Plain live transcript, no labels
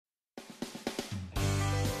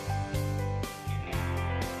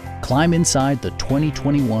climb inside the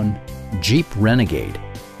 2021 Jeep Renegade.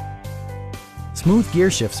 Smooth gear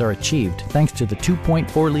shifts are achieved thanks to the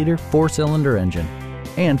 2.4-liter four-cylinder engine.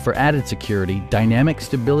 And for added security, dynamic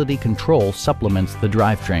stability control supplements the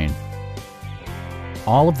drivetrain.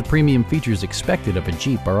 All of the premium features expected of a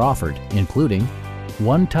Jeep are offered, including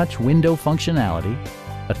one-touch window functionality,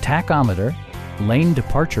 a tachometer, lane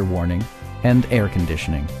departure warning, and air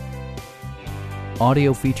conditioning.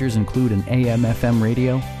 Audio features include an AM/FM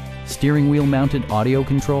radio, steering wheel mounted audio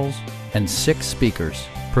controls, and 6 speakers,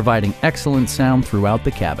 providing excellent sound throughout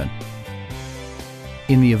the cabin.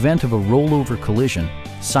 In the event of a rollover collision,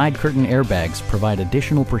 side curtain airbags provide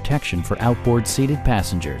additional protection for outboard seated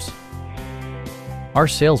passengers. Our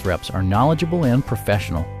sales reps are knowledgeable and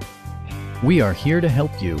professional. We are here to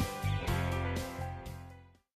help you.